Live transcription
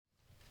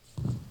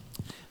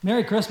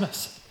Merry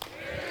Christmas.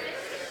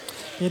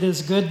 It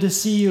is good to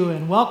see you,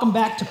 and welcome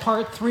back to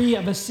part 3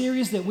 of a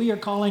series that we are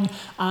calling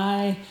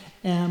I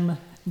Am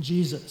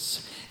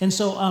Jesus. And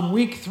so on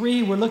week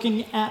 3, we're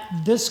looking at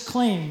this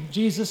claim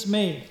Jesus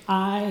made: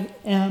 I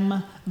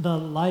am the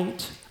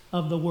light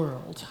of the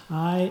world.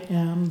 I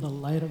am the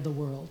light of the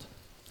world.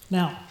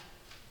 Now,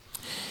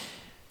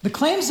 the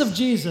claims of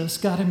Jesus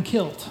got him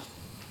killed.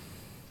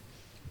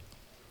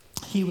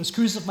 He was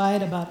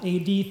crucified about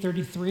AD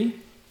 33.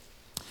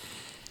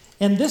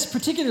 And this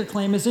particular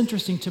claim is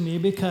interesting to me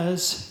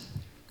because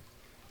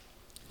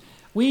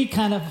we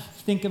kind of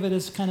think of it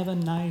as kind of a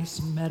nice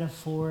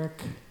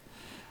metaphoric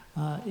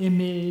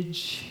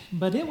image,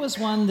 but it was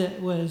one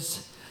that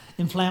was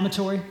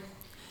inflammatory.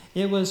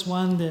 It was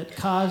one that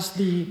caused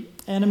the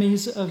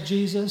enemies of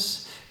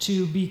Jesus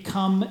to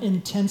become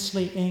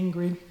intensely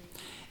angry.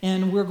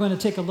 And we're going to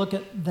take a look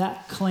at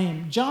that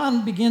claim.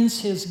 John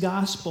begins his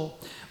gospel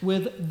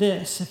with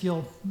this. If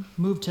you'll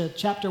move to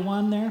chapter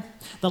 1 there.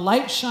 The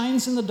light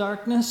shines in the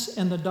darkness,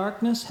 and the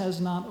darkness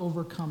has not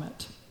overcome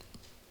it.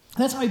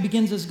 That's how he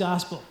begins his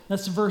gospel.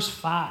 That's verse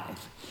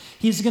 5.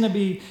 He's going to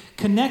be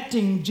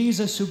connecting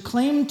Jesus, who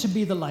claimed to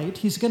be the light.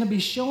 He's going to be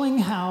showing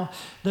how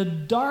the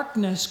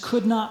darkness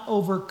could not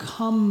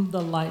overcome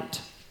the light.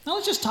 Now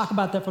let's just talk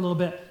about that for a little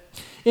bit.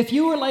 If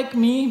you were like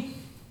me,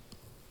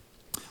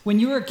 when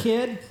you were a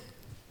kid,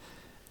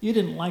 you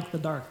didn't like the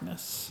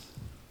darkness.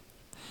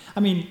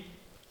 I mean,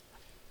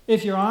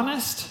 if you're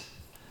honest,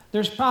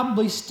 there's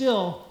probably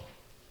still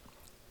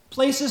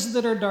places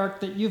that are dark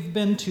that you've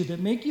been to that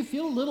make you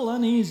feel a little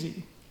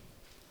uneasy.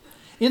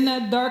 In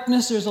that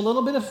darkness, there's a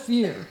little bit of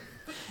fear.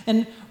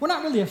 And we're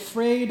not really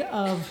afraid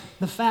of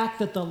the fact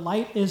that the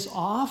light is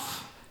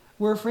off.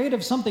 We're afraid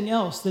of something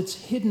else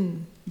that's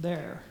hidden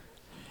there.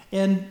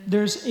 And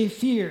there's a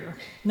fear.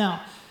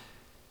 Now,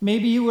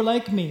 maybe you were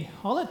like me.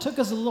 All it took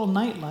is a little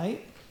night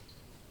light,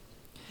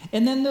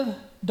 and then the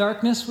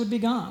darkness would be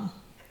gone.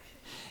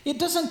 It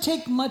doesn't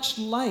take much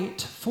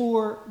light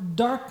for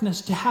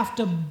darkness to have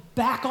to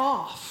back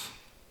off.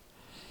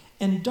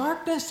 And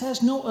darkness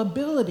has no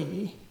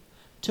ability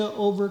to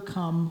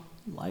overcome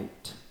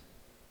light.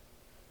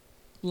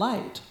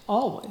 Light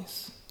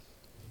always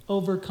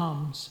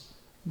overcomes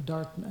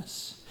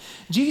darkness.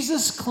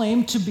 Jesus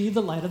claimed to be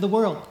the light of the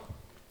world.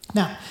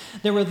 Now,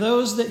 there were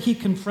those that he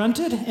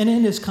confronted, and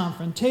in his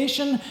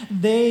confrontation,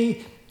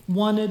 they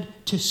wanted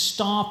to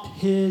stomp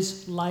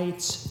his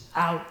lights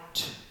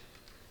out.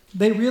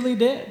 They really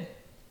did.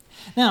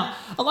 Now,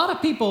 a lot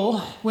of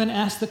people, when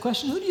asked the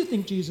question, who do you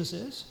think Jesus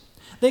is?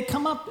 They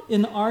come up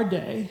in our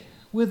day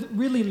with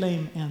really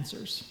lame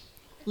answers.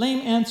 Lame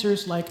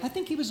answers like, I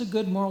think he was a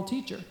good moral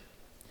teacher.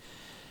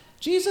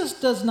 Jesus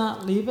does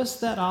not leave us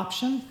that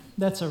option.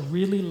 That's a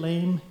really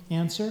lame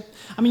answer.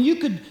 I mean, you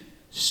could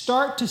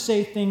start to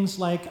say things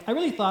like, I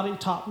really thought he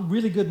taught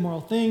really good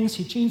moral things.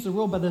 He changed the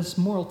world by this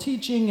moral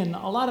teaching, and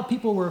a lot of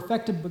people were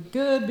affected but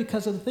good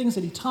because of the things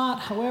that he taught.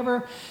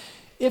 However,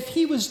 if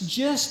he was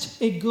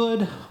just a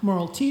good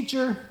moral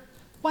teacher,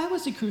 why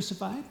was he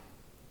crucified?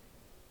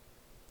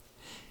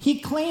 He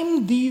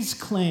claimed these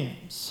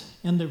claims,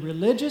 and the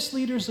religious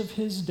leaders of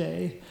his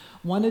day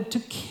wanted to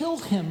kill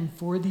him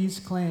for these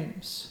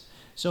claims.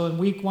 So in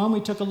week 1,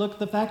 we took a look at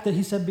the fact that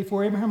he said,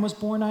 before Abraham was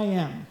born, I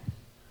am.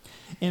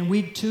 In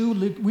week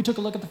 2, we took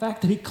a look at the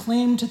fact that he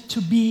claimed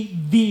to be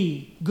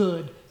the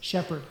good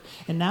shepherd.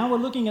 And now we're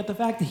looking at the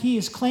fact that he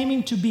is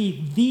claiming to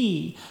be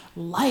the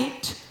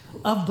light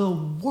of the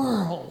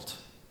world.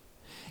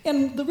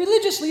 And the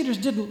religious leaders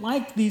didn't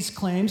like these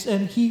claims,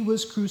 and he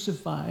was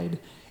crucified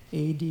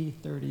AD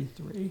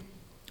 33.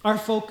 Our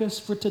focus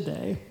for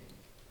today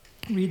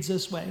reads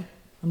this way.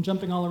 I'm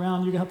jumping all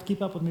around. You're going to have to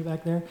keep up with me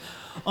back there.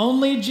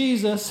 Only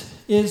Jesus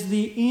is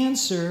the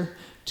answer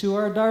to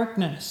our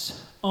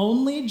darkness.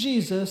 Only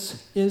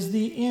Jesus is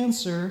the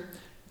answer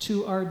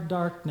to our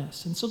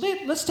darkness. And so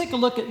let's take a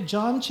look at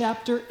John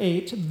chapter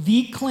 8,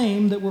 the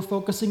claim that we're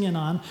focusing in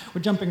on.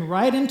 We're jumping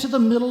right into the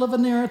middle of a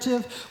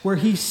narrative where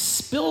he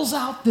spills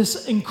out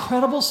this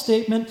incredible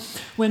statement.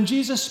 When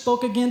Jesus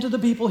spoke again to the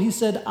people, he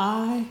said,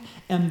 I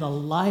am the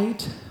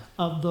light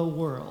of the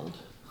world.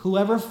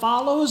 Whoever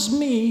follows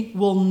me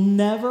will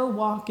never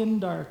walk in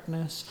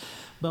darkness,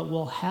 but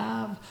will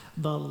have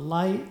the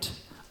light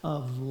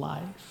of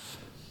life.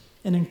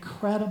 An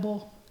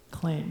incredible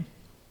claim.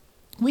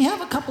 We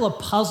have a couple of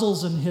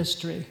puzzles in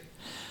history.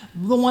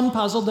 The one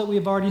puzzle that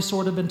we've already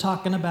sort of been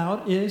talking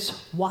about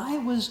is, why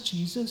was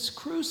Jesus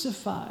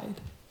crucified?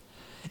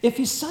 If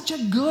he's such a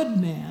good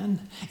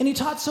man and he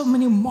taught so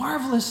many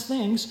marvelous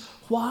things,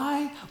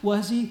 why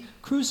was he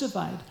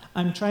crucified?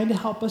 I'm trying to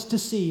help us to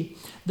see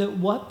that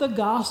what the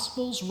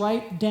Gospels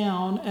write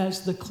down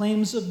as the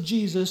claims of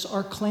Jesus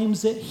are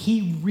claims that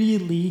he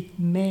really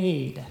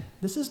made.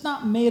 This is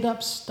not made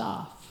up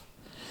stuff.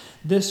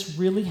 This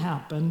really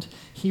happened.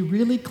 He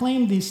really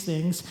claimed these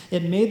things.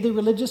 It made the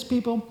religious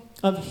people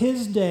of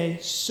his day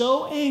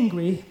so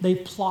angry, they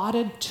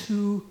plotted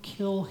to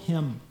kill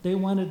him. They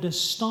wanted to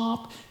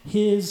stomp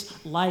his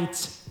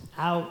lights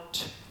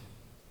out.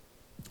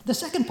 The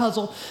second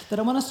puzzle that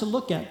I want us to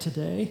look at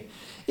today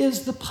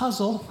is the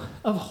puzzle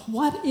of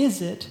what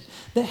is it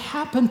that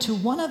happened to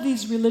one of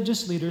these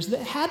religious leaders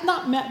that had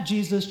not met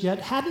Jesus yet,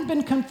 hadn't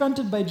been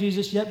confronted by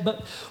Jesus yet,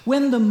 but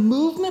when the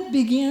movement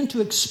began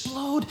to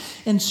explode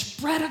and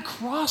spread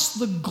across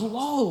the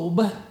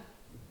globe,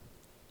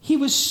 he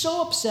was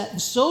so upset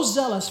and so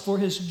zealous for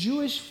his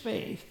Jewish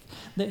faith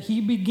that he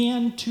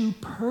began to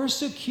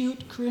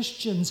persecute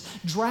Christians,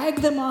 drag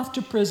them off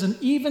to prison,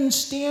 even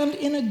stand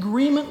in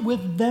agreement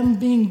with them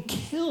being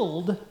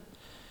killed.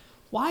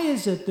 Why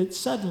is it that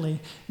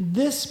suddenly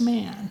this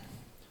man,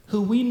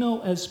 who we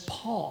know as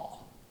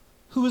Paul,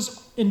 who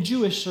was in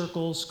Jewish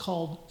circles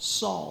called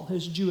Saul,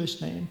 his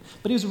Jewish name,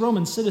 but he was a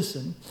Roman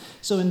citizen,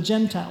 so in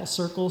Gentile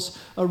circles,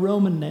 a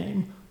Roman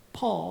name,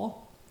 Paul,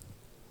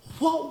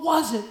 what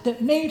was it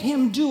that made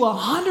him do a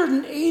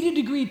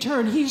 180-degree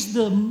turn? He's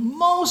the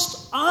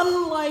most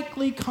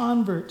unlikely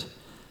convert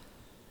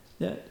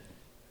that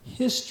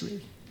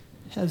history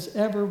has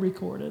ever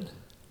recorded.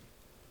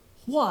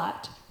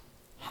 What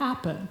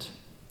happened?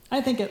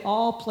 I think it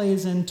all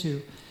plays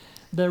into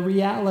the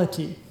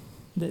reality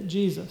that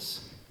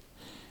Jesus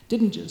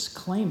didn't just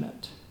claim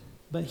it,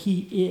 but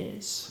he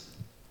is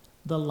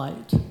the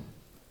light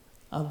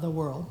of the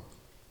world.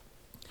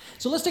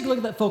 So let's take a look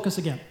at that focus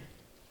again.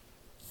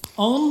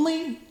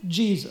 Only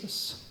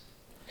Jesus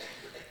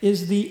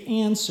is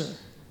the answer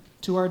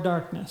to our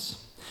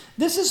darkness.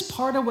 This is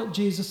part of what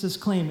Jesus is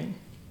claiming.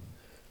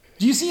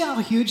 Do you see how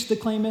huge the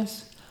claim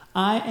is?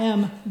 I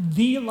am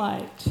the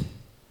light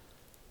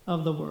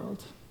of the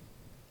world.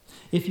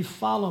 If you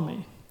follow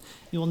me,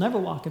 you will never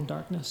walk in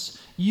darkness.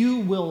 You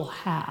will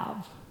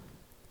have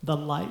the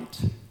light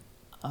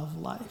of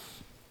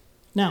life.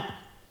 Now,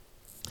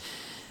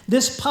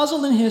 this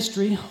puzzle in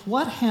history,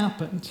 what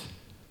happened,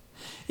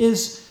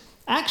 is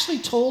actually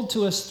told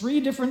to us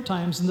 3 different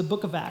times in the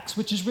book of Acts,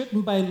 which is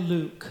written by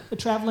Luke, a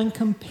traveling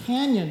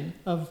companion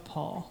of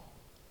Paul.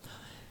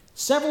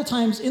 Several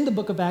times in the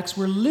book of Acts,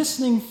 we're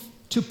listening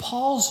to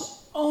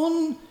Paul's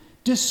own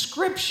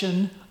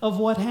description of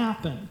what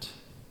happened.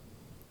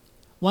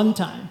 One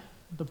time,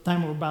 the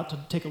time we're about to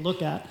take a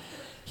look at,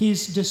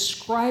 he's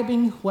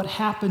describing what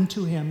happened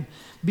to him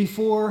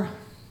before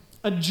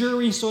a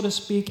jury, so to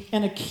speak,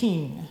 and a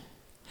king.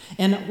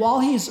 And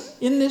while he's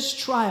in this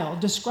trial,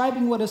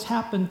 describing what has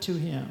happened to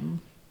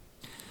him,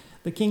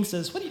 the king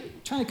says, "What are you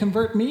trying to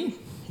convert me?"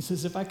 He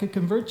says, "If I could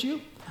convert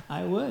you,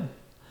 I would.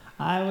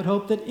 I would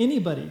hope that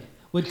anybody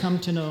would come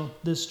to know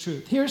this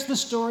truth." Here's the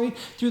story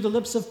through the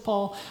lips of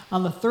Paul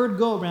on the 3rd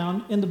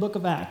go-around in the book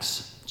of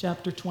Acts,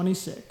 chapter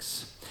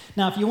 26.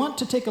 Now, if you want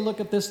to take a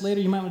look at this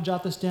later, you might want to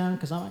jot this down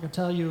because I'm not going to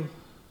tell you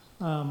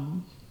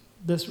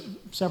this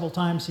several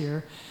times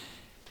here.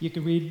 You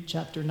can read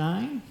chapter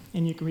 9,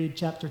 and you can read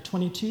chapter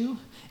 22,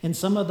 and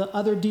some of the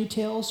other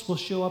details will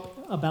show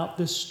up about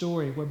this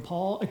story when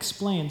Paul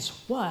explains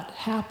what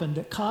happened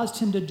that caused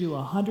him to do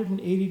a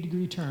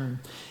 180-degree turn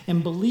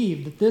and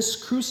believe that this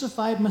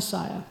crucified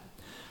Messiah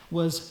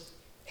was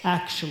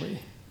actually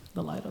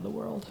the light of the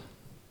world,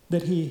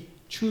 that he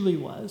truly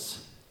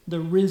was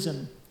the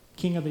risen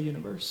King of the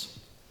universe.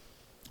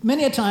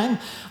 Many a time,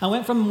 I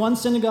went from one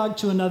synagogue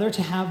to another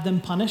to have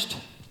them punished.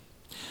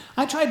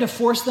 I tried to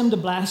force them to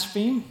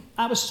blaspheme.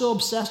 I was so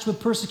obsessed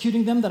with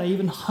persecuting them that I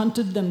even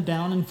hunted them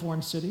down in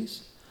foreign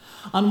cities.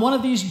 On one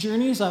of these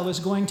journeys, I was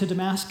going to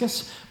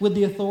Damascus with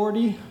the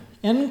authority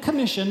and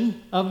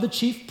commission of the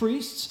chief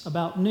priests,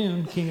 about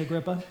noon, King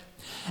Agrippa.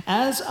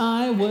 As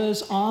I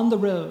was on the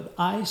road,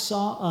 I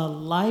saw a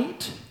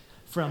light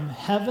from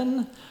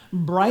heaven,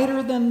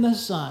 brighter than the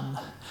sun,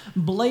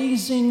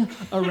 blazing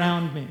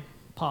around me.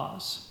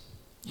 Pause.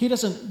 He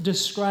doesn't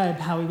describe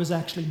how he was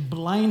actually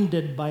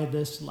blinded by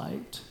this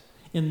light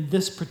in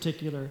this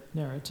particular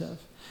narrative.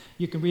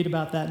 You can read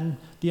about that in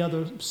the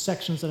other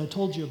sections that I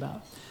told you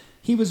about.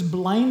 He was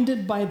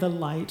blinded by the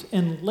light,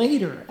 and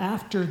later,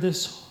 after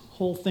this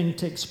whole thing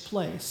takes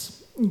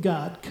place,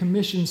 God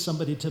commissions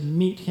somebody to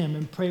meet him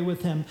and pray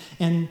with him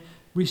and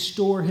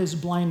restore his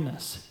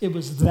blindness. It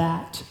was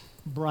that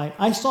bright.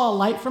 I saw a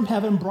light from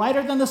heaven,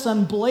 brighter than the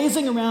sun,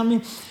 blazing around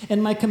me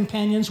and my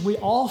companions. We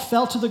all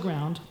fell to the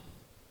ground.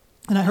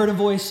 And I heard a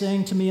voice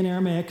saying to me in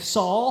Aramaic,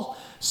 "Saul,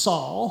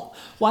 Saul,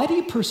 why do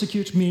you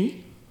persecute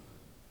me?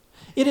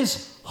 It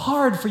is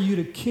hard for you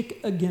to kick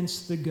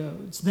against the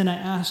goads." Then I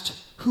asked,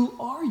 "Who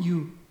are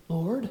you,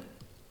 Lord?"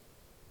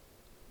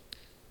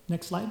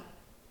 Next slide.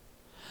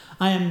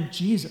 "I am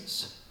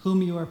Jesus,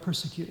 whom you are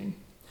persecuting,"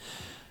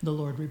 the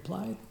Lord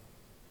replied.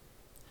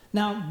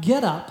 "Now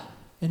get up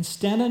and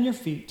stand on your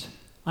feet.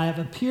 I have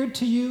appeared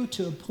to you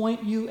to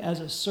appoint you as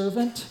a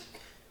servant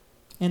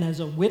and as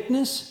a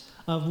witness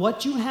of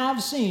what you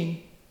have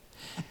seen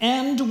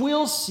and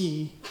will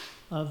see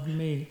of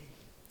me.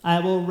 I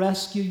will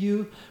rescue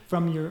you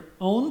from your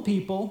own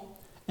people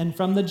and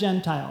from the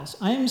Gentiles.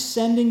 I am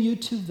sending you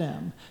to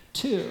them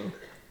to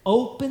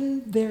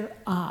open their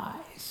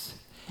eyes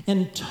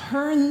and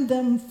turn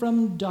them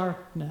from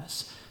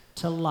darkness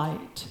to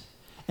light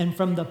and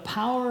from the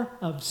power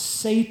of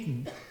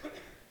Satan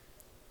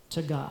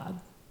to God,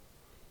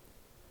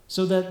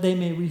 so that they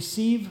may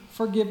receive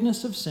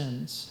forgiveness of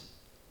sins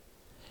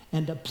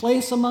and a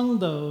place among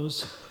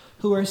those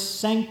who are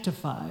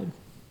sanctified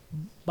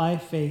by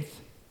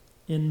faith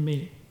in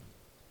me.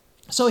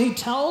 So he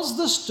tells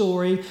the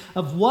story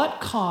of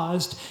what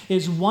caused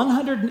his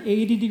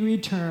 180-degree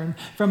turn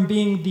from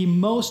being the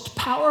most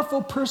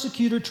powerful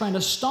persecutor trying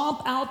to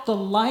stomp out the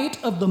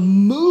light of the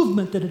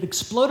movement that had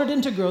exploded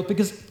into growth,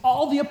 because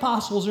all the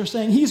apostles are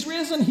saying, he's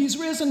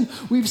risen,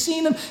 we've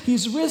seen him,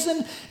 he's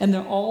risen, and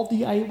all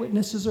the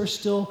eyewitnesses are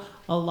still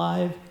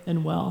alive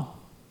and well.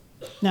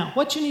 Now,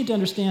 what you need to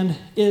understand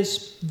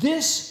is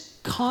this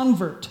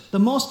convert, the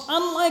most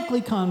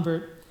unlikely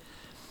convert,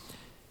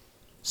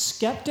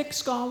 skeptic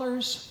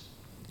scholars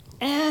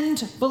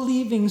and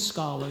believing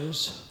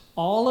scholars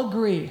all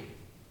agree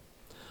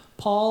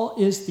Paul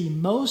is the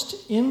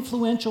most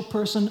influential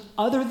person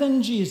other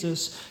than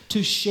Jesus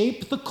to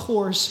shape the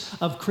course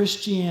of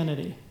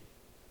Christianity.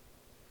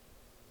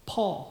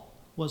 Paul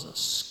was a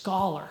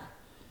scholar,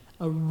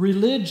 a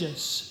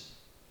religious,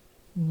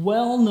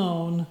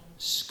 well-known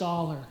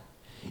scholar.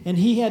 And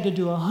he had to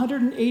do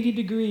 180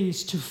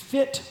 degrees to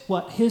fit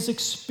what his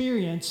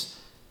experience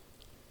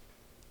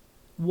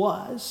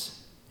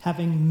was,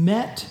 having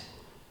met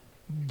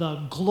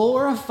the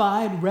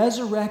glorified,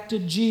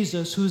 resurrected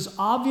Jesus, who's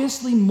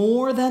obviously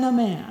more than a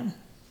man,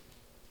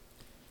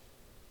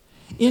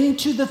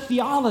 into the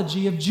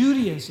theology of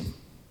Judaism.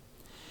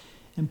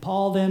 And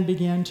Paul then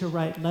began to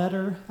write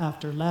letter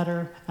after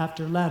letter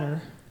after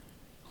letter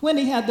when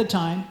he had the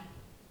time.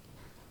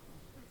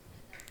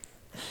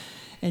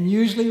 And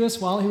usually it was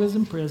while he was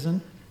in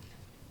prison.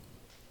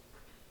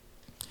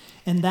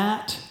 And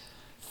that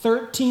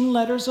 13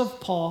 letters of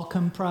Paul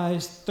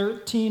comprised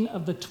 13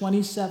 of the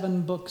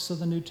 27 books of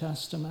the New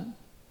Testament.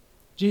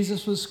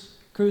 Jesus was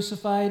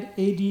crucified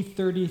AD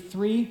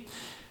 33.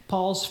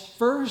 Paul's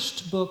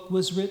first book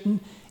was written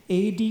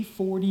AD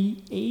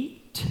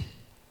 48.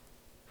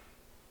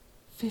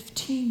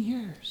 15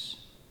 years.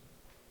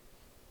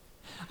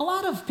 A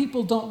lot of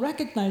people don't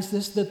recognize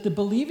this, that the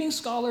believing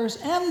scholars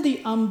and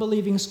the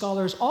unbelieving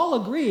scholars all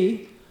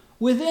agree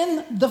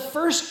within the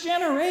first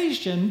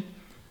generation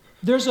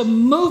there's a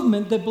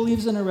movement that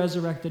believes in a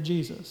resurrected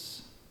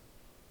Jesus.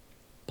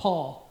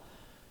 Paul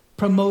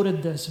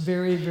promoted this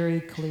very, very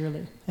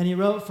clearly. And he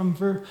wrote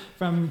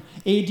from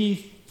AD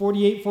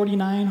 48,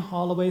 49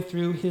 all the way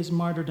through his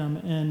martyrdom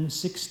in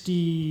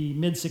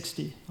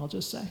mid-60, I'll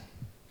just say,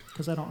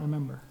 because I don't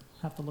remember.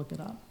 I have to look it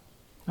up.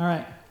 All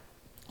right.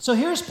 So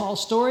here's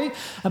Paul's story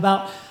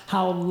about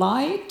how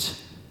light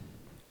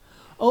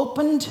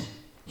opened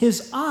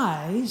his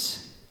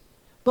eyes.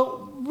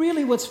 But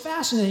really what's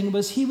fascinating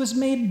was he was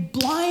made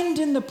blind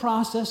in the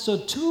process, so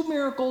 2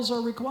 miracles are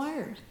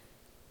required.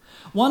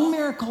 One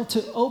miracle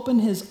to open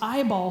his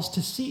eyeballs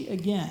to see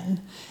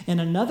again,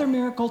 and another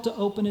miracle to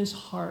open his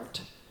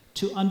heart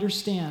to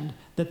understand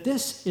that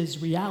this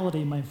is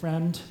reality, my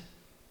friend.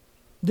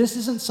 This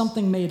isn't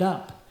something made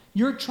up.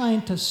 You're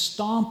trying to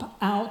stomp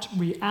out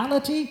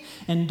reality,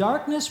 and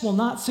darkness will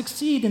not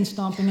succeed in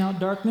stomping out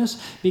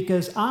darkness,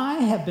 because I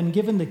have been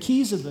given the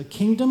keys of the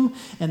kingdom,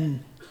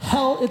 and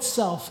hell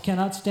itself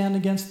cannot stand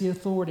against the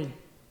authority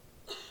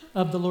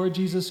of the Lord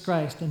Jesus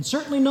Christ. And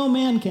certainly no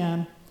man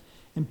can.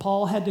 And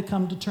Paul had to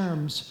come to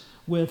terms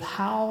with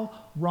how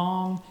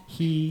wrong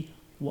he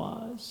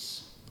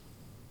was.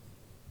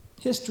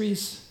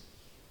 History's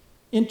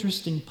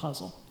interesting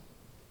puzzle.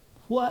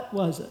 What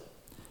was it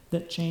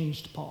that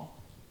changed Paul?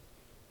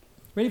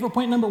 Ready for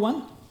point number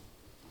 1?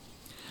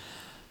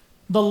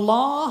 The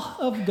law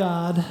of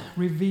God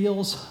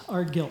reveals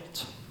our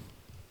guilt.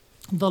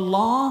 The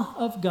law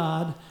of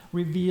God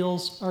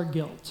reveals our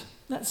guilt.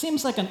 That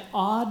seems like an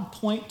odd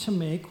point to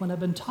make when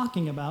I've been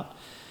talking about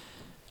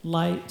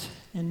light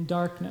and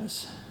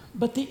darkness.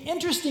 But the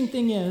interesting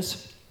thing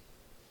is,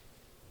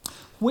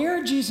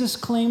 where Jesus'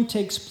 claim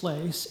takes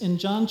place in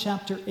John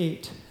chapter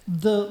 8,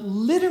 the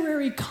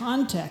literary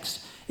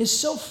context is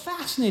so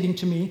fascinating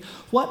to me.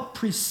 What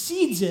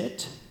precedes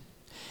it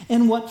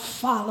and what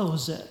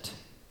follows it.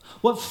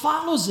 What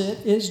follows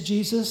it is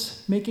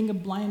Jesus making a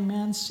blind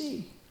man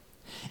see.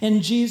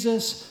 And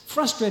Jesus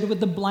frustrated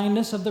with the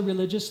blindness of the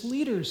religious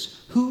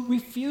leaders who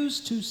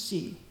refused to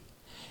see.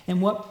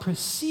 And what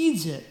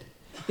precedes it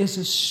is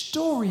a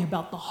story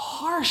about the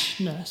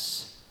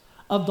harshness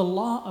of the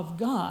law of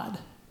God.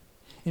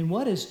 And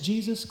what is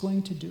Jesus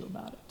going to do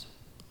about it?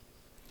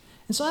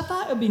 And so I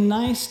thought it would be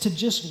nice to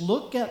just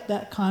look at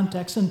that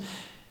context. And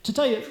to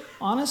tell you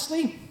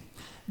honestly,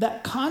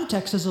 that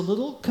context is a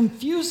little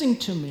confusing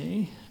to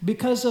me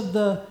because of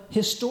the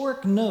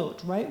historic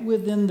note right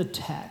within the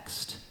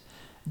text.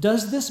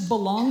 Does this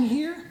belong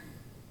here?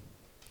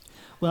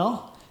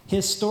 Well,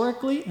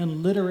 historically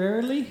and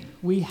literarily,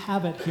 we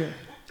have it here.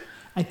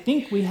 I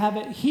think we have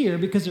it here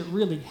because it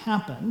really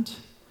happened.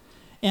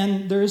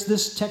 And there's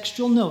this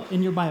textual note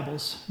in your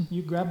Bibles.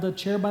 You grab the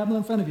chair Bible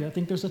in front of you. I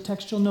think there's a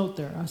textual note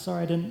there. I'm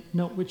sorry I didn't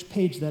note which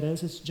page that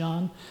is. It's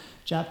John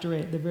chapter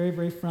 8, the very,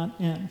 very front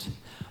end.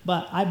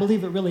 But I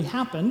believe it really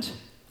happened.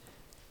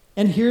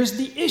 And here's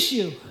the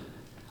issue.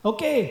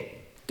 Okay,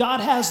 God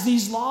has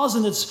these laws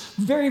and it's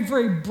very,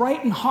 very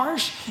bright and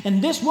harsh,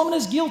 and this woman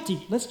is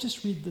guilty. Let's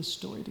just read this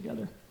story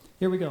together.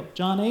 Here we go.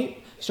 John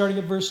 8, starting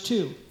at verse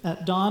 2.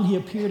 At dawn, he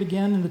appeared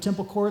again in the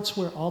temple courts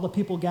where all the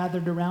people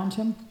gathered around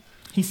him.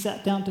 He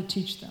sat down to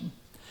teach them.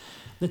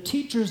 The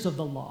teachers of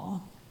the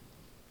law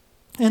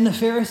and the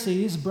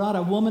Pharisees brought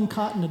a woman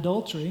caught in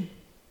adultery.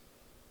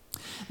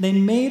 They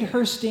made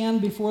her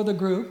stand before the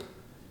group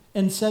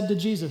and said to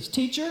Jesus,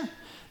 "Teacher,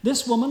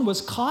 this woman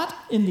was caught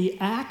in the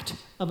act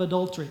of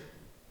adultery."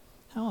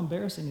 How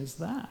embarrassing is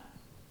that?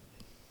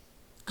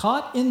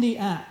 Caught in the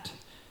act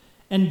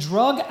and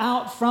drug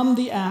out from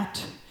the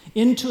act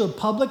into a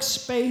public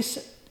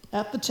space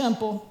at the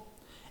temple,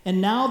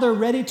 and now they're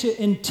ready to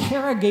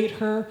interrogate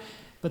her,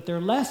 but they're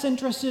less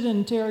interested in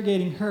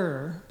interrogating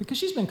her because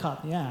she's been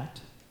caught in the act.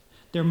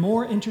 They're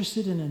more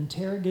interested in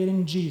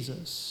interrogating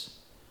Jesus.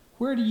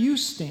 Where do you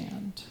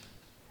stand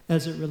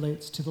as it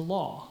relates to the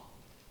law?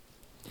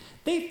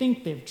 They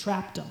think they've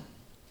trapped him.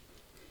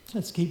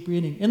 Let's keep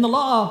reading. In the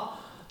law,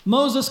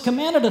 Moses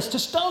commanded us to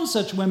stone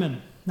such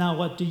women. Now,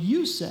 what do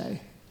you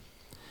say?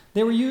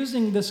 They were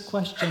using this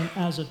question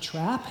as a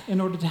trap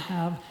in order to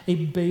have a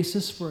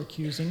basis for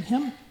accusing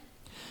him.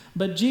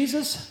 But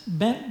Jesus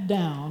bent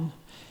down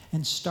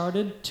and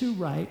started to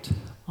write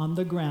on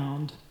the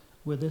ground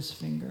with his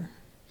finger.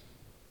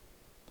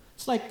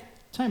 It's like,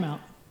 time out,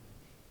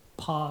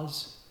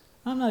 pause.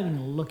 I'm not even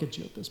going to look at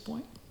you at this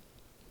point.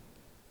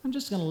 I'm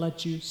just going to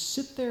let you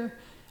sit there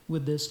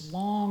with this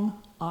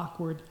long,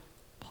 awkward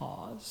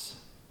pause.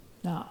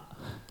 Now,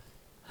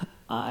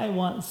 I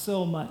want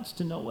so much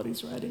to know what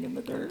he's writing in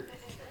the dirt.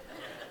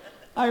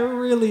 I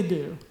really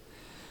do.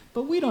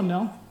 But we don't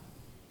know.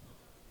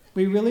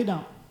 We really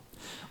don't.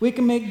 We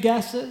can make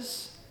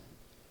guesses,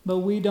 but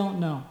we don't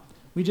know.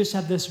 We just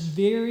have this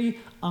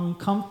very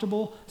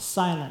uncomfortable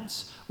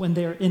silence when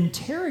they're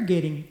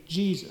interrogating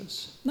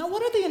Jesus. Now,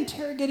 what are they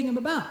interrogating him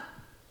about?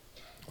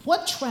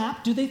 What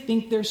trap do they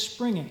think they're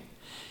springing?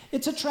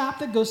 It's a trap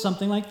that goes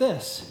something like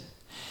this.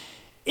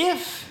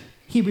 If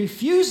he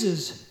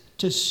refuses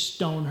to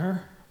stone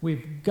her,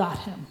 we've got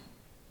him.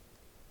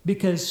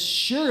 Because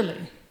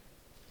surely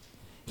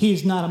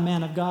he's not a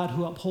man of God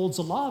who upholds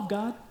the law of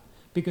God,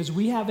 because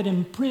we have it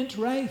in print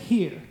right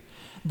here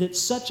that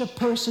such a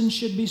person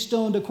should be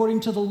stoned according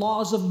to the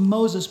laws of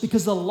Moses,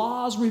 because the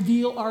laws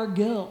reveal our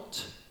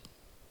guilt.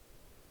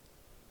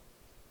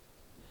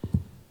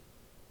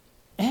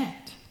 And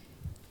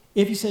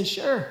if he says,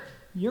 "Sure,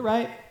 you're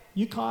right,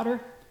 you caught her,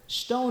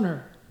 stone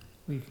her,"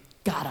 we've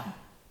got him.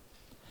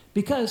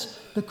 Because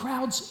the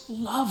crowds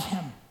love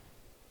him.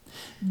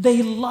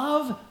 They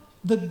love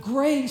the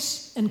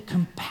grace and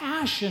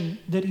compassion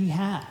that he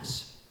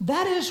has.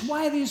 That is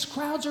why these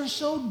crowds are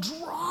so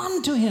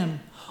drawn to him.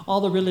 All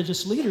the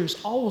religious leaders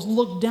always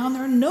look down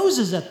their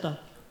noses at the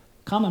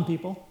common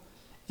people,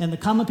 and the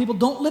common people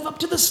don't live up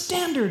to the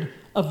standard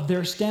of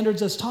their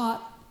standards as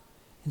taught.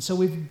 And so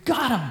we've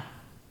got him.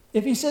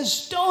 If he says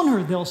stone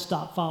her, they'll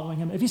stop following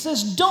him. If he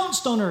says don't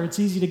stone her, it's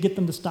easy to get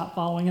them to stop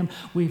following him.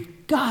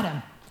 We've got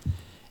him.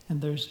 And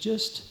there's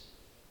just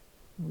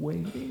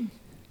waiting.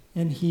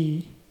 And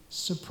he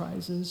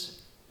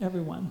surprises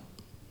everyone.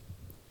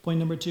 Point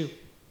number 2.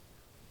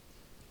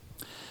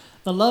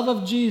 The love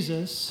of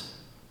Jesus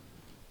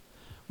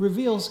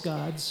reveals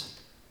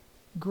God's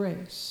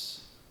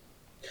grace.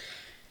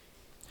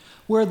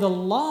 Where the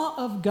law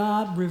of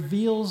God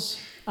reveals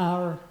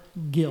our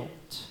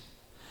guilt,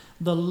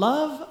 the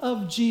love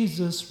of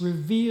Jesus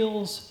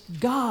reveals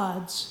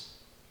God's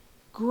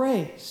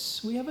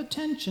grace. We have a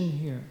tension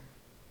here.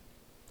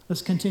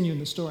 Let's continue in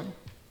the story.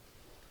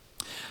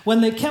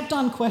 When they kept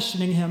on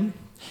questioning him,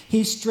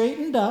 he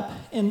straightened up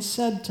and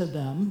said to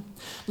them,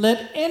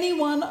 "Let any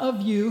one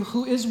of you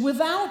who is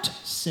without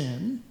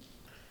sin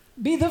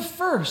be the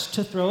first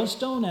to throw a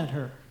stone at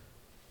her."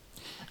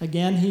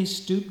 Again, he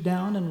stooped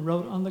down and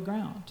wrote on the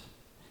ground.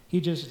 He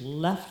just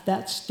left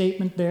that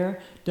statement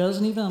there,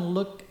 doesn't even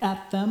look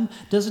at them,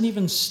 doesn't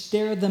even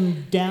stare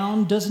them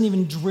down, doesn't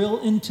even drill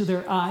into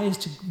their eyes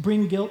to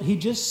bring guilt. He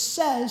just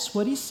says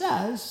what he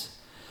says.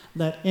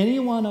 Let any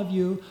one of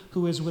you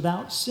who is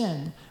without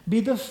sin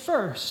be the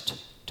first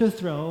to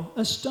throw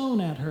a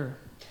stone at her.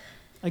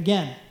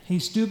 Again, he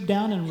stooped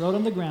down and wrote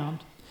on the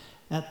ground.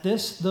 At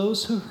this,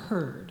 those who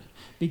heard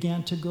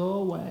began to go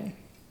away,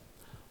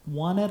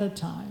 one at a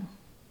time.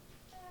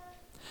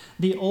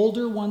 The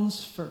older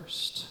ones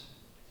first,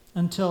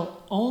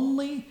 until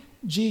only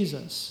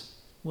Jesus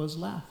was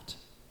left,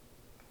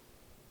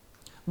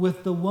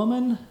 with the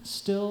woman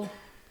still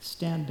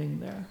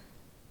standing there.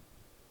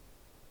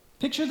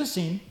 Picture the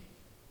scene.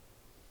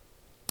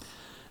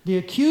 The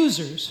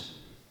accusers,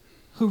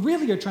 who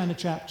really are trying to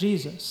trap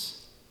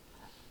Jesus,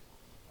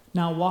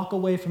 now walk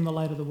away from the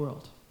light of the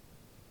world.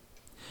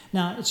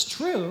 Now, it's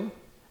true,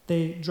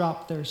 they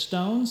dropped their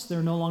stones.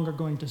 They're no longer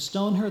going to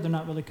stone her. They're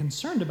not really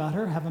concerned about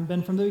her, haven't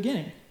been from the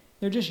beginning.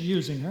 They're just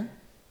using her.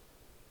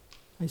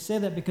 I say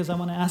that because I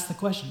want to ask the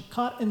question,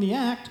 caught in the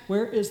act,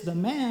 where is the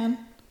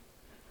man?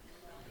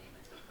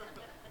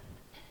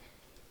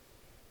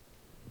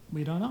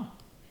 We don't know.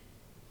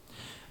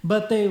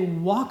 But they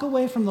walk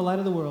away from the light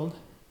of the world,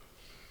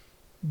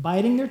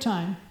 biding their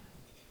time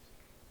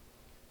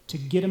to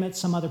get him at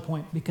some other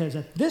point. Because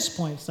at this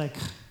point, it's like,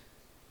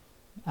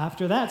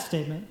 after that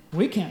statement,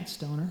 we can't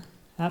stone her.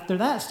 After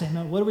that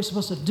statement, what are we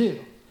supposed to do?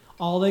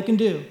 All they can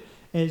do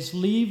is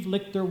leave,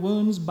 lick their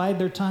wounds, bide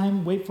their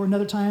time, wait for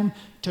another time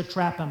to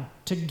trap him,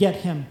 to get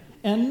him.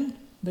 And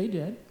they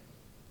did,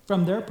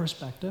 from their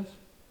perspective.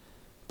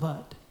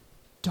 But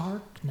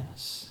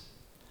darkness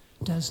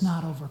does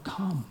not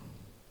overcome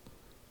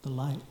the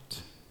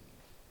light.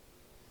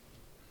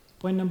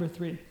 Point number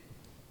 3.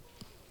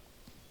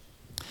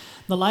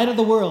 The light of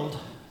the world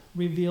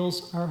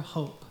reveals our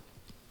hope.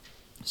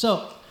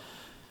 So,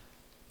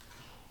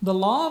 the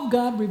law of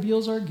God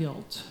reveals our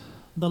guilt.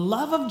 The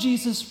love of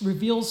Jesus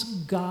reveals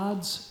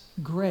God's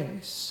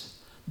grace.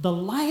 The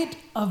light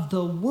of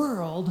the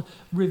world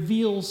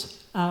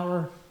reveals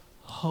our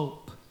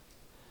hope.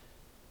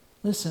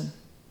 Listen,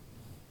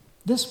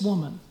 this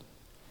woman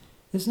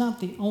is not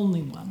the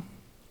only one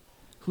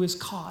who is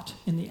caught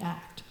in the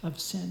act of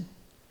sin.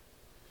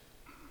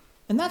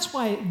 And that's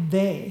why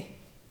they,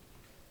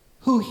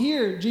 who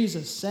hear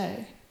Jesus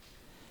say,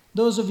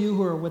 those of you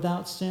who are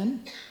without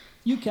sin,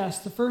 you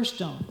cast the first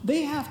stone.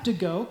 They have to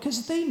go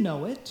because they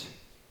know it,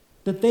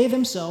 that they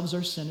themselves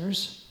are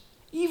sinners,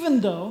 even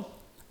though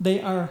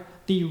they are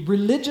the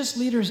religious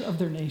leaders of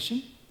their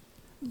nation.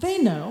 They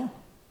know.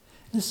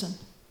 Listen,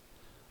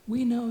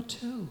 we know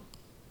too.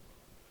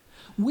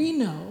 We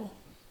know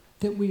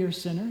that we are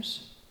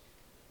sinners.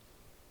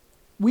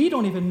 We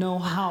don't even know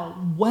how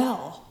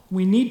well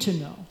we need to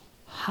know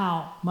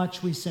how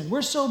much we sin.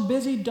 We're so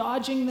busy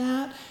dodging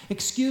that,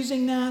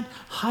 excusing that,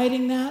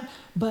 hiding that,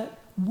 but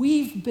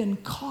we've been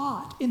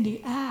caught in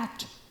the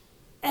act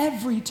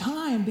every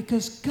time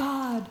because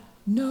God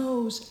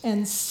knows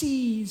and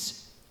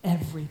sees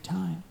every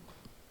time.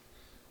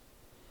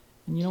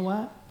 And you know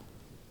what?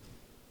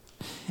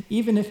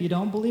 Even if you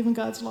don't believe in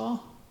God's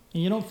law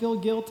and you don't feel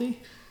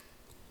guilty,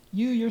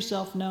 you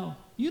yourself know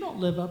you don't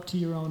live up to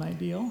your own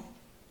ideal,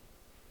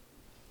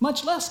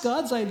 much less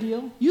God's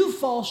ideal. You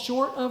fall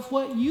short of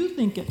what you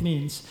think it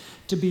means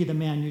to be the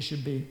man you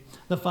should be,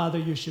 the father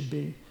you should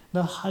be,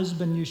 the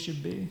husband you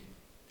should be,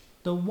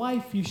 the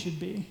wife you should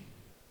be,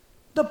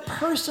 the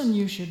person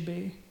you should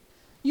be.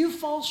 You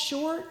fall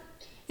short,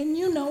 and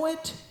you know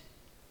it.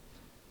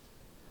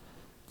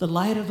 The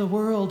light of the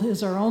world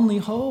is our only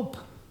hope.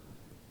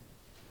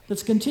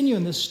 Let's continue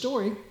in this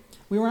story.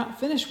 We were not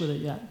finished with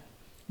it yet.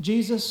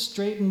 Jesus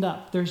straightened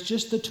up. There's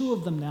just the two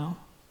of them now.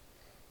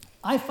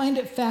 I find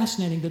it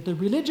fascinating that the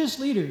religious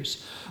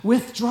leaders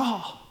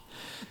withdraw.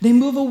 They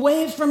move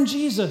away from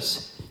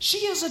Jesus.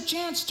 She has a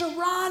chance to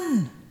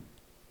run,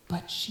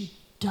 but she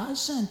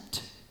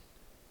doesn't.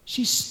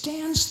 She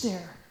stands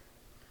there,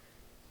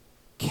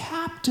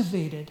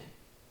 captivated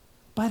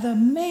by the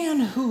man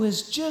who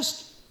has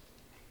just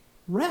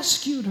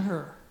rescued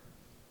her.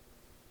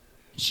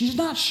 She's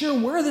not sure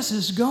where this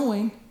is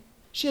going.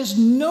 She has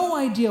no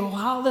idea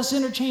how this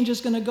interchange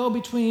is going to go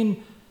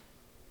between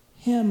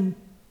him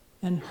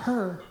and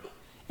her.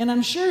 And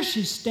I'm sure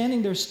she's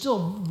standing there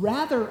still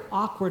rather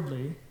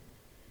awkwardly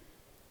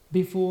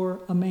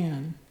before a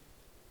man.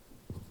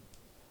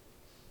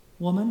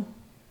 Woman,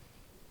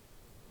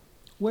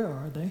 where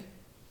are they?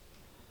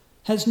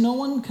 Has no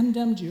one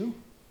condemned you?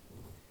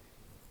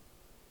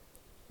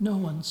 No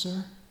one,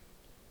 sir,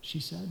 she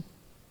said.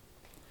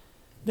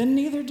 Then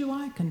neither do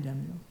I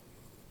condemn you,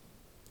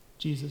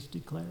 Jesus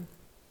declared.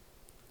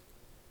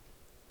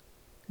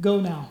 Go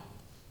now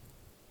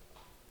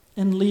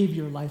and leave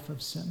your life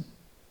of sin.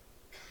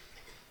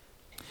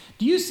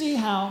 Do you see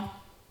how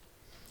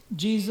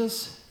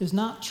Jesus is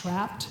not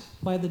trapped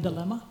by the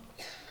dilemma?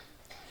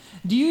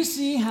 Do you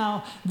see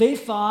how they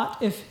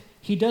thought if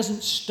he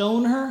doesn't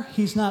stone her,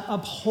 he's not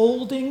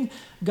upholding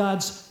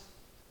God's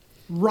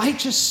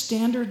righteous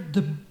standard,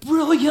 the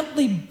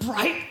brilliantly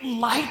bright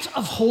light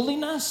of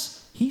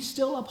holiness? He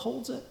still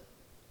upholds it.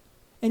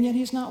 And yet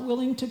he's not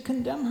willing to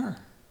condemn her.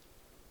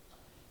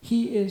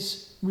 He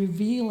is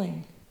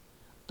revealing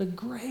the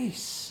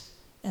grace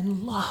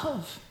and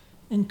love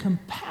and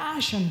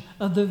compassion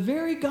of the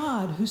very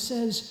God who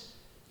says,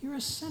 you're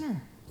a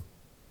sinner.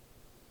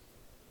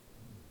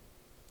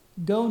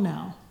 Go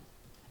now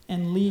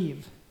and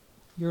leave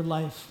your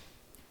life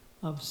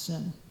of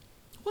sin.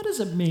 What does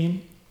it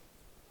mean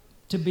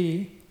to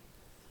be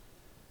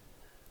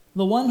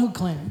the one who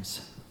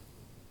claims,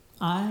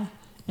 I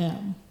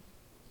am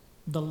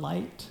the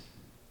light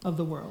of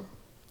the world?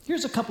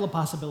 Here's a couple of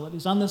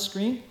possibilities on the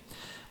screen.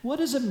 What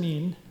does it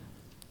mean,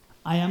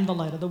 I am the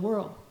light of the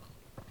world?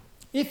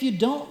 If you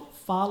don't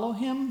follow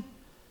him,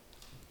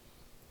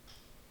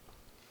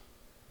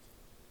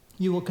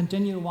 you will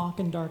continue to walk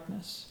in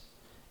darkness.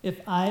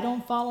 If I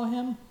don't follow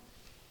him,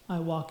 I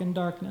walk in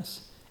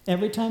darkness.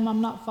 Every time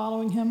I'm not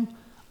following him,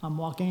 I'm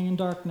walking in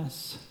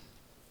darkness.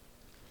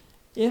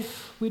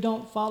 If we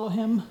don't follow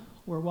him,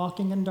 we're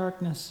walking in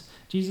darkness.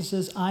 Jesus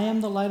says, I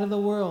am the light of the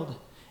world.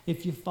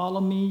 If you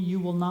follow me, you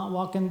will not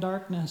walk in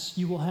darkness.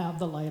 You will have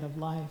the light of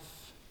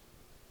life.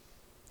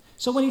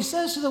 So when he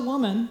says to the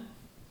woman,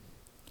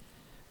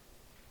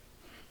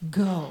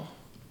 Go.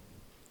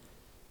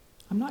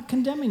 I'm not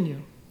condemning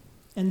you,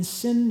 and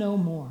sin no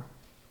more.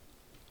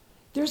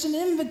 There's an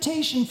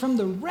invitation from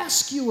the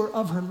rescuer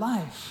of her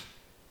life.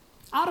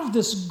 Out of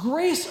this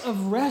grace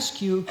of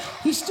rescue,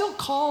 he still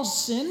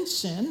calls sin,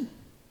 sin.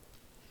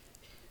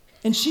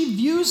 And she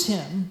views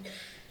him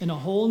in a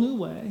whole new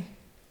way.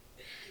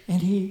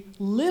 And he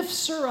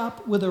lifts her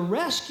up with a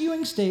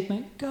rescuing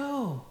statement,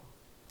 go,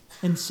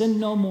 and sin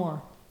no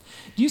more.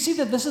 Do you see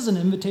that this is an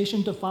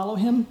invitation to follow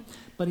him?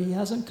 But he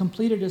hasn't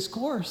completed his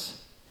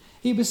course.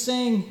 He was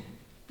saying,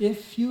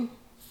 if you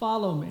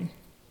follow me,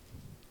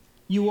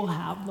 you will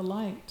have the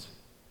light.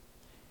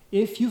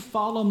 If you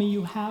follow me,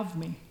 you have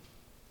me.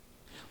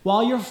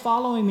 While you're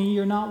following me,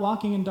 you're not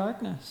walking in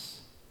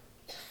darkness.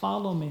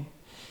 Follow me.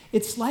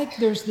 It's like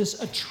there's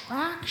this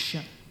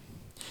attraction.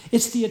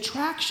 It's the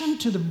attraction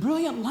to the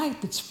brilliant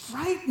light that's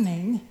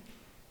frightening.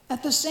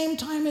 At the same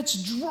time, it's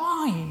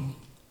drawing.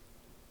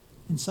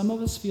 And some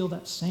of us feel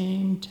that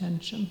same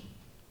tension,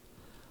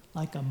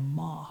 like a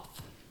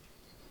moth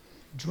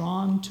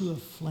drawn to a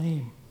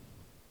flame.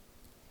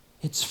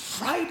 It's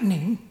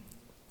frightening,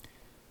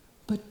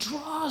 but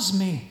draws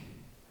me.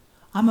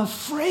 I'm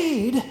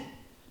afraid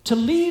to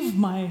leave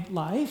my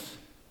life.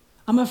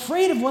 I'm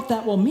afraid of what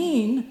that will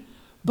mean,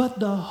 but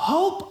the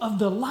hope of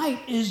the light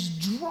is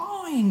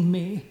drawing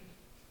me.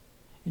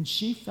 And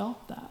she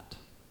felt that.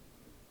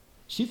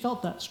 She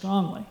felt that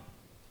strongly.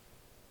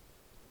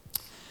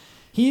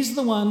 He's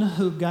the one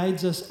who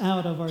guides us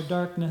out of our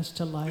darkness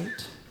to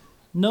light.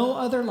 No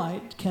other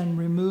light can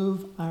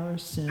remove our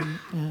sin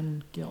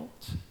and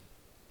guilt.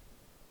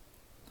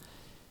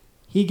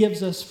 He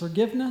gives us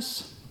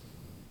forgiveness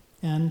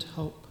and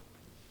hope.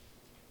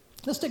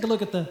 Let's take a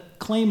look at the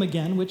claim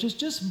again, which is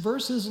just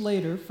verses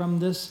later from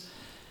this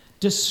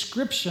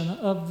description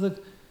of the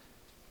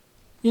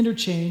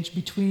interchange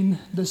between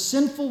the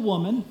sinful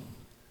woman,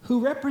 who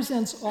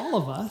represents all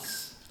of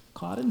us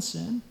caught in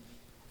sin,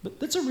 but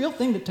that's a real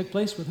thing that took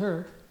place with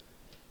her.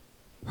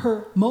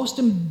 Her most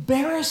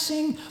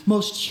embarrassing,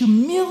 most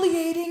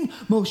humiliating,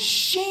 most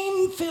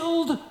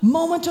shame-filled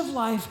moment of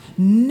life,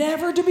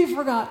 never to be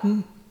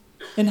forgotten.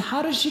 And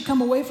how does she come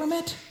away from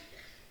it?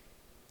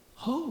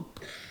 Hope.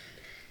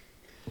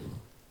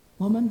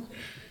 Woman,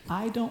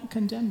 I don't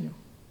condemn you.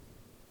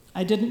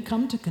 I didn't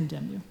come to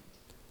condemn you.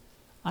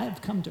 I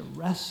have come to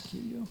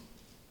rescue you.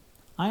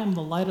 I am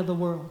the light of the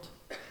world.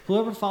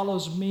 Whoever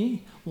follows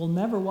me will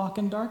never walk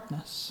in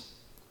darkness,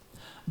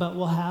 but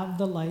will have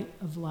the light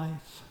of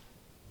life.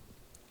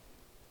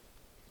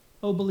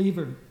 O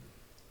believer,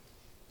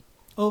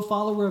 O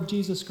follower of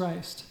Jesus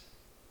Christ,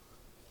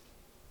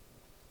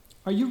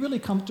 are you really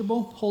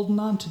comfortable holding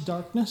on to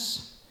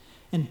darkness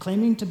and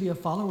claiming to be a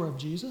follower of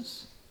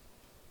Jesus?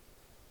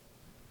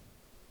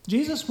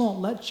 Jesus won't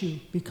let you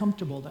be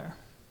comfortable there.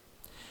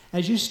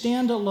 As you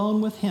stand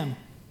alone with him,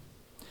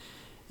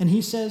 and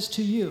he says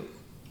to you,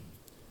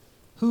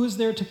 who is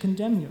there to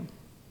condemn you?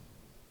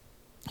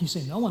 You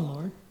say, no one,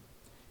 Lord.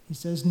 He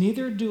says,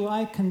 neither do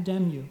I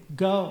condemn you.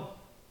 Go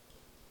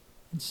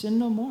and sin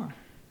no more.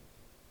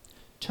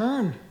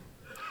 Turn,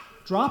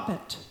 drop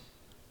it,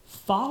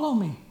 follow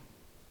me.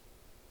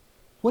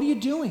 What are you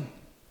doing?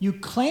 You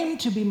claim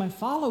to be my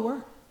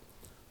follower.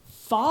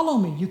 Follow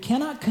me. You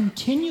cannot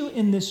continue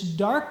in this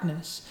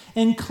darkness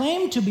and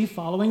claim to be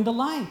following the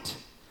light.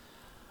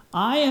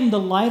 I am the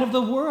light of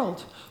the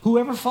world.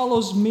 Whoever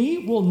follows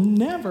me will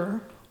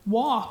never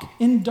walk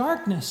in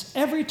darkness.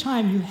 Every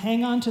time you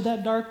hang on to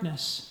that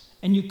darkness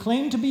and you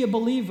claim to be a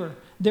believer,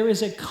 there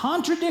is a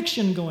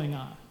contradiction going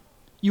on.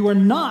 You are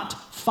not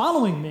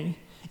following me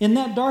in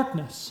that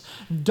darkness.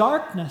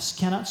 Darkness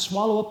cannot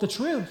swallow up the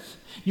truth.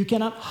 You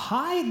cannot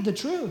hide the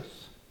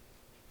truth.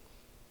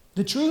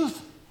 The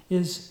truth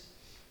is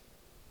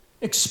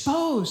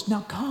exposed.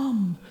 Now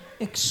come,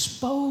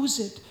 expose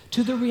it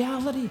to the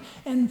reality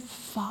and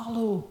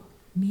follow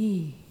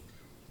me.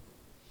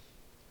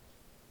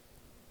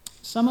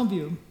 Some of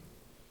you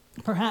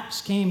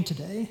perhaps came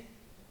today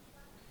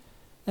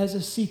as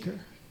a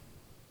seeker,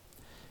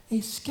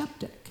 a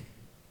skeptic,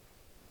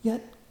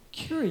 yet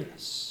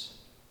curious.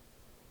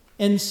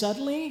 And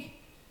suddenly,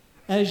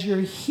 as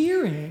you're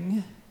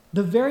hearing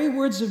the very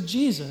words of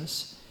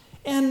Jesus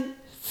and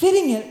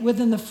fitting it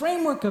within the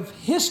framework of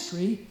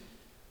history,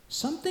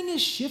 something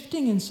is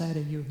shifting inside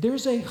of you.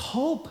 There's a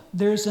hope.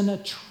 There's an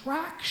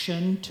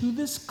attraction to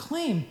this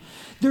claim.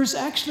 There's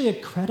actually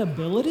a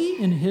credibility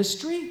in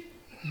history.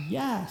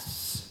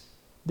 Yes,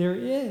 there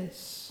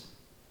is.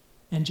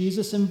 And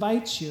Jesus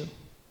invites you.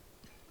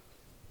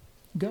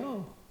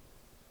 Go.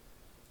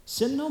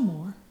 Sin no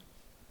more.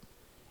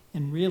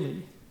 And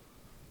really,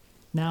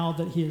 now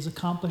that he has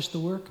accomplished the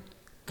work,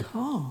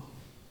 come.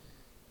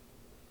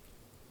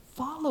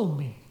 Follow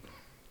me.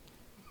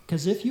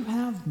 Because if you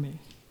have me,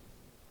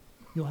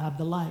 you'll have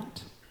the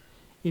light.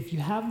 If you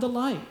have the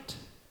light,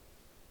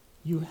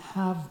 you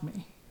have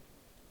me.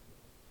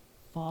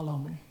 Follow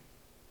me.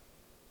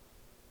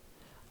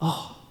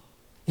 Oh,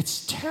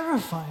 it's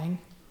terrifying,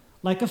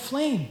 like a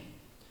flame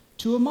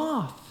to a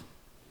moth,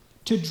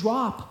 to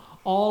drop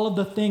all of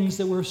the things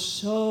that we're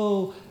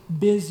so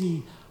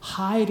busy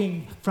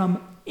hiding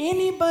from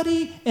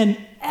anybody and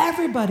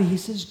everybody. He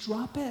says,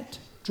 drop it.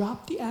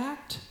 Drop the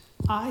act.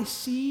 I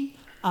see.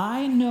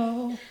 I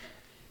know.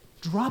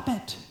 Drop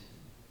it.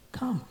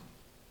 Come.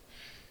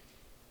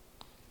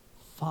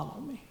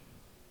 Follow me.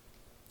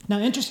 Now,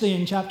 interestingly,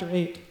 in chapter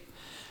 8,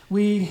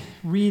 we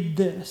read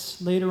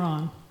this later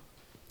on,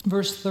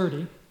 verse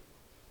 30.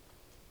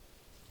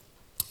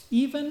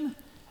 Even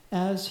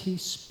as he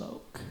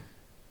spoke,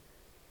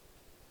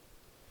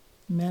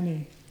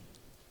 many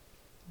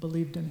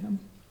believed in him.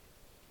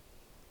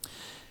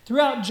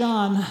 Throughout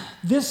John,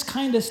 this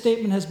kind of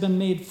statement has been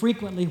made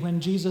frequently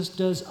when Jesus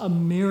does a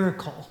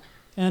miracle,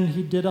 and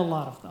he did a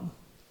lot of them.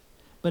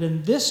 But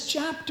in this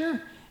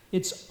chapter,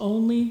 it's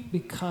only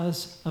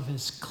because of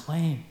his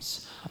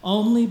claims,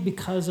 only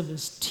because of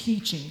his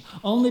teaching,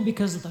 only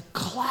because of the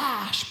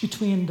clash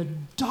between the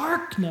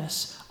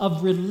darkness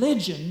of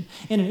religion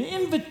and an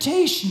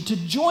invitation to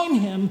join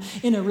him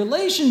in a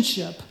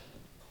relationship.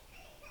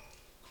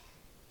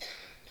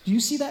 Do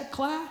you see that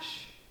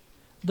clash?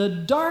 The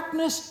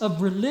darkness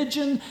of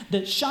religion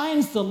that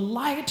shines the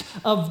light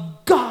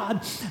of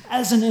God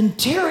as an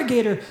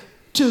interrogator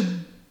to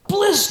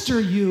blister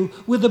you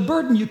with a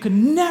burden you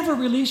can never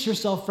release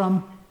yourself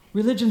from.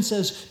 Religion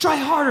says, try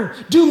harder,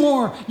 do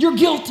more, you're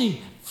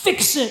guilty,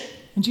 fix it.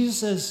 And Jesus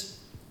says,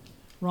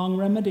 wrong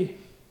remedy.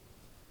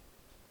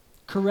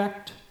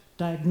 Correct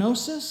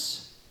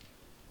diagnosis,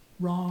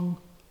 wrong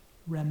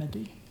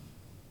remedy.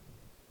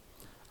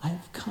 I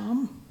have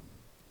come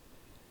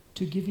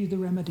to give you the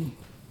remedy.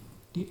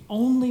 The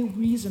only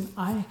reason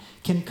I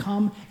can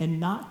come and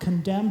not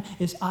condemn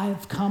is I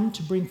have come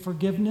to bring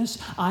forgiveness.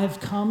 I've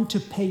come to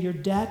pay your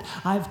debt.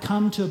 I've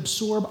come to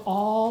absorb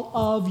all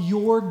of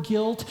your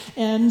guilt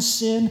and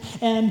sin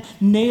and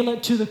nail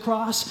it to the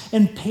cross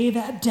and pay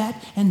that debt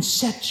and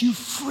set you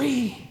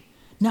free.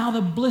 Now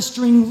the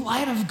blistering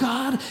light of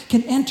God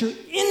can enter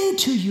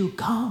into you.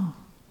 Come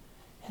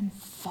and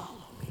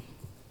follow me.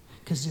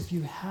 Because if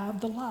you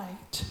have the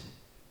light,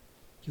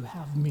 you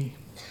have me.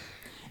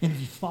 And if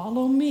you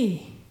follow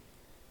me,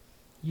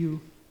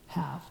 you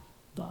have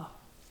the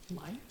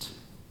light.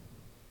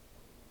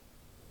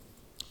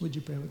 Would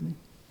you pray with me?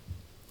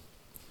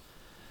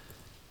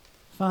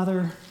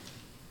 Father,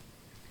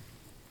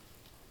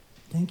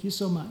 thank you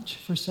so much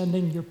for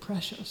sending your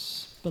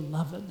precious,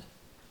 beloved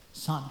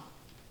Son,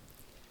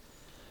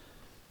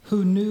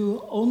 who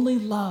knew only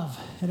love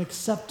and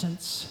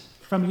acceptance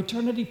from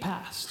eternity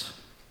past,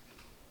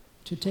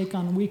 to take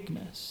on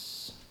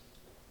weakness,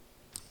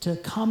 to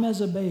come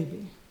as a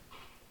baby,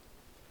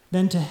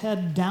 then to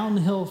head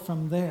downhill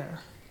from there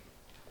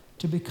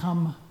to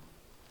become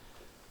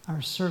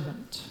our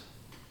servant,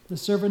 the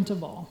servant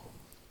of all,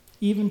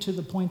 even to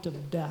the point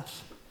of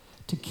death,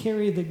 to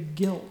carry the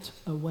guilt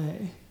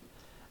away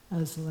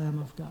as the Lamb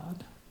of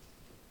God.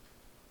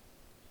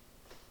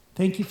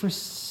 Thank you for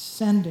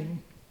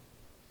sending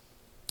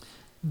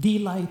the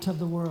light of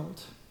the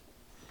world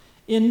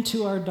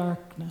into our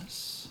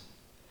darkness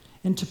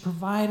and to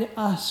provide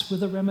us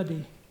with a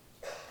remedy.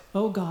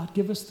 Oh God,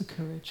 give us the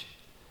courage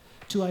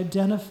to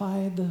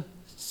identify the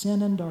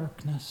sin and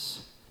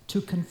darkness, to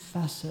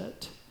confess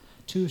it,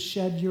 to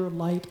shed your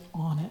light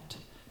on it,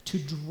 to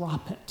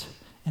drop it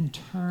and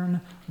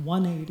turn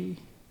 180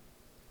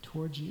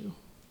 towards you.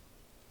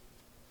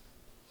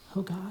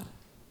 Oh God,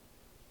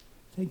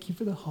 thank you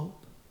for the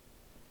hope.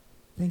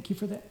 Thank you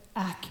for the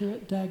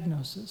accurate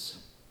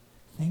diagnosis.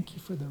 Thank you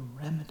for the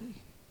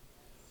remedy.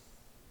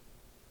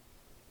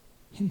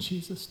 In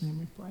Jesus' name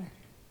we pray.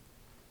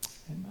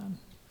 Amen.